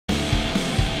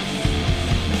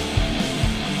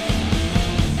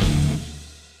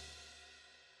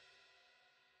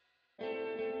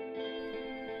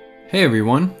Hey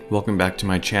everyone, welcome back to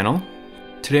my channel.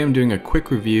 Today I'm doing a quick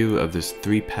review of this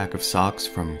 3-pack of socks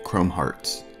from Chrome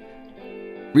Hearts.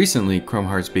 Recently, Chrome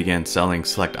Hearts began selling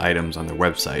select items on their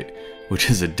website, which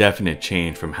is a definite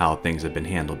change from how things have been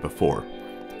handled before.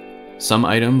 Some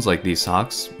items, like these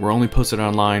socks, were only posted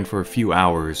online for a few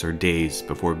hours or days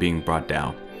before being brought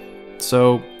down.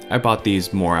 So I bought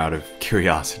these more out of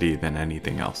curiosity than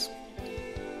anything else.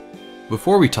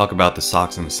 Before we talk about the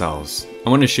socks themselves, I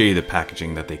want to show you the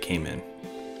packaging that they came in.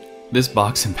 This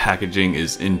box and packaging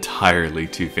is entirely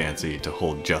too fancy to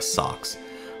hold just socks,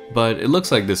 but it looks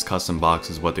like this custom box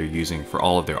is what they're using for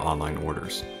all of their online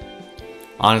orders.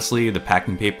 Honestly, the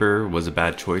packing paper was a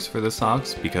bad choice for the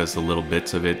socks because the little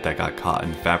bits of it that got caught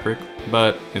in the fabric,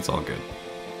 but it's all good.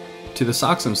 To the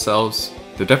socks themselves,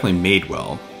 they're definitely made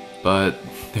well, but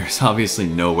there's obviously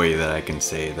no way that I can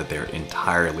say that they're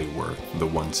entirely worth the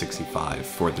 $165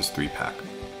 for this 3-pack.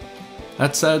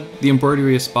 That said, the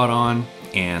embroidery is spot on,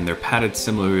 and they're padded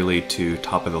similarly to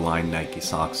top-of-the-line Nike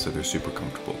socks, so they're super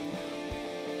comfortable.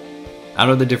 Out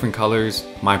of the different colors,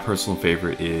 my personal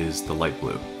favorite is the light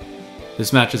blue.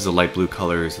 This matches the light blue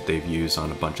colors that they've used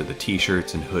on a bunch of the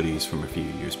t-shirts and hoodies from a few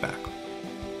years back.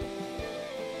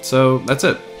 So that's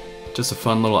it. Just a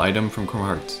fun little item from Chrome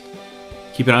Hearts.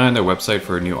 Keep an eye on their website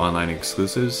for new online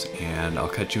exclusives, and I'll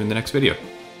catch you in the next video.